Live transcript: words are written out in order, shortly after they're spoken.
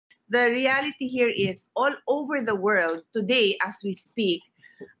the reality here is all over the world today as we speak,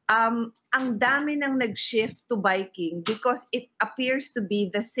 ang dami nang nag-shift to biking because it appears to be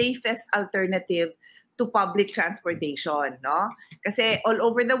the safest alternative to public transportation, no? Kasi all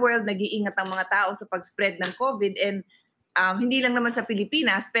over the world, nag-iingat ang mga tao sa pag-spread ng COVID and hindi lang naman sa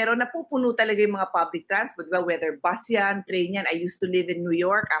Pilipinas, pero napupuno talaga yung mga public transport, diba? Whether bus yan, train yan. I used to live in New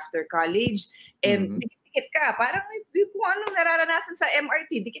York after college and dikit-dikit ka. Parang kung anong nararanasan sa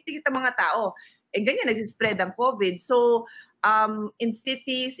MRT, dikit-dikit ang mga tao. Eh, ganyan, nag-spread ang COVID. So, in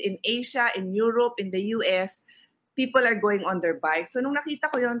cities, in Asia, in Europe, in the US, people are going on their bikes. So nung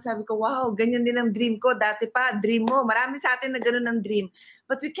nakita ko yon, sabi ko, wow, ganyan din ang dream ko. Dati pa, dream mo. Marami sa atin na ganun ang dream.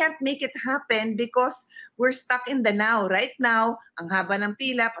 But we can't make it happen because we're stuck in the now. Right now, ang haba ng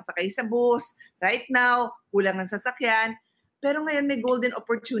pila, pasakay sa bus. Right now, kulang ng sasakyan. Pero ngayon may golden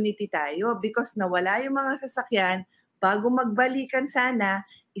opportunity tayo because nawala yung mga sasakyan. Bago magbalikan sana,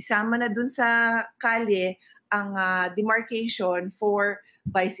 isama na dun sa kalye ang demarcation for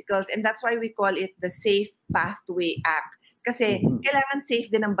bicycles, and that's why we call it the Safe Pathway Act. Kasi kailangan safe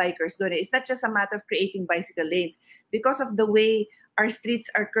din ng bikers doon. It's not just a matter of creating bicycle lanes. Because of the way our streets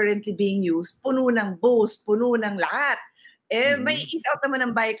are currently being used, puno ng bus, puno ng lahat. Eh, may ease out naman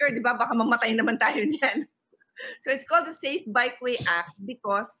ng biker, di ba? Baka mamatay naman tayo niyan. So it's called the Safe Bikeway Act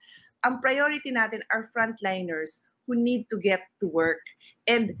because ang priority natin are frontliners who need to get to work.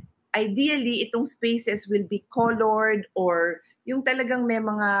 And ideally, itong spaces will be colored or yung talagang may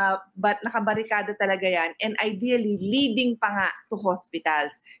mga nakabarikada talaga yan. And ideally, leading pa nga to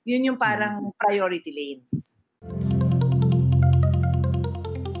hospitals. Yun yung parang priority lanes.